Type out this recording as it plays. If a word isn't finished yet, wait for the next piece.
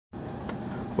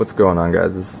What's going on,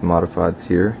 guys? This is MODiFiEDZ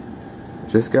here.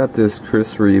 Just got this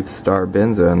Chris Reeve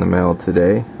StarBenza in the mail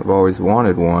today. I've always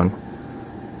wanted one.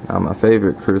 My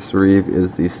favorite Chris Reeve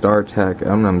is the StarTech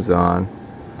Anodizing,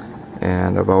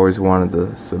 and I've always wanted the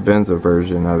StarBenza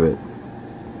version of it.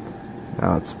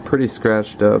 Now it's pretty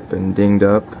scratched up and dinged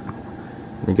up.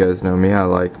 You guys know me, I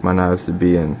like my knives to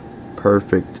be in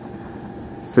perfect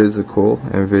physical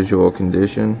and visual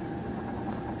condition.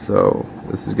 So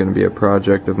this is going to be a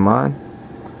project of mine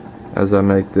as I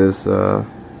make this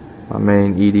my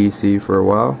main EDC for a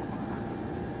while.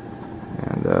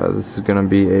 And this is going to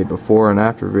be a before and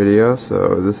after video.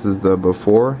 So this is the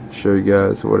before, show you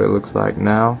guys what it looks like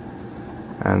now,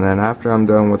 and then after I'm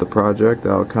done with the project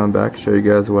I'll come back, show you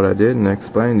guys what I did, and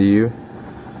explain to you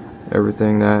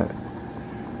everything that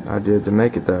I did to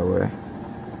make it that way.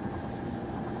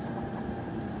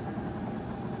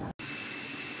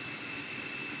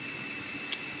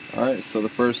 Alright, so the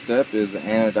first step is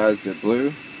anodized it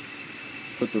blue.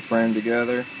 Put the frame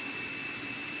together.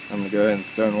 I'm going to go ahead and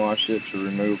stonewash it to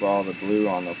remove all the blue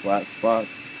on the flat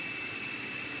spots,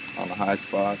 on the high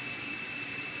spots.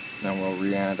 Then we'll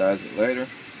re-anodize it later.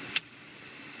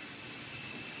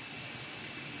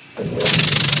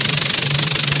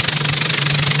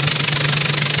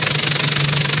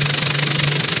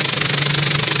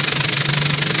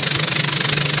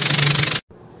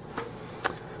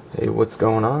 Hey, what's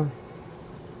going on?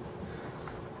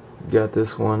 Got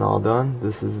this one all done.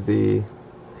 This is the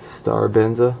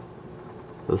StarBenza,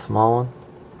 the small one.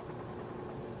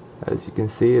 As you can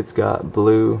see, it's got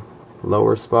blue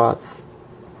lower spots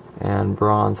and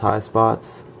bronze high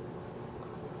spots.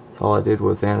 So all I did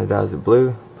was anodize it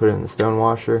blue, put it in the stone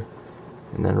washer,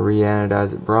 and then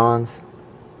re-anodize it bronze,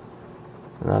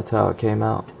 and that's how it came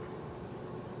out.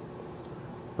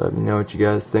 Let me know what you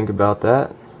guys think about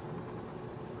that.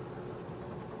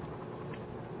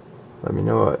 Let me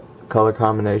know what color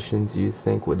combinations you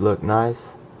think would look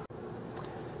nice.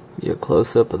 Be a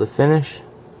close-up of the finish.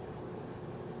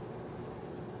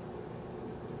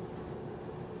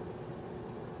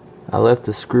 I left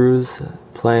the screws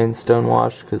plain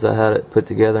stonewashed because I had it put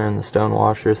together in the stone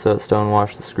washer, so it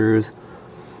stonewashed the screws.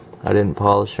 I didn't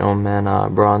polish them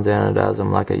and bronze anodize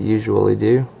them like I usually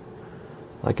do,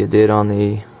 like I did on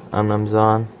the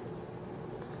Anodizing.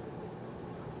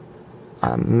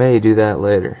 I may do that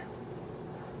later,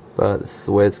 but this is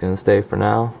the way it's going to stay for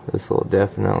now. This will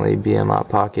definitely be in my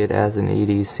pocket as an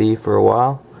EDC for a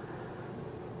while.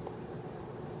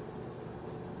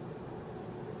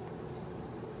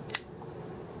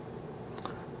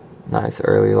 Nice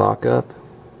early lockup,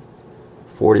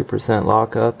 40%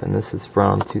 lockup, and this is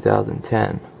from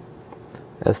 2010.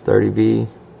 S30V.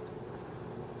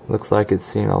 Looks like it's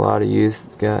seen a lot of use.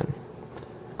 It's got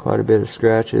quite a bit of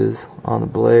scratches on the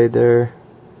blade there.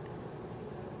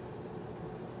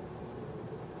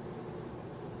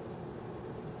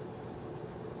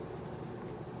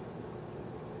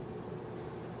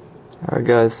 Alright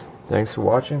guys, thanks for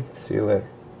watching. See you later.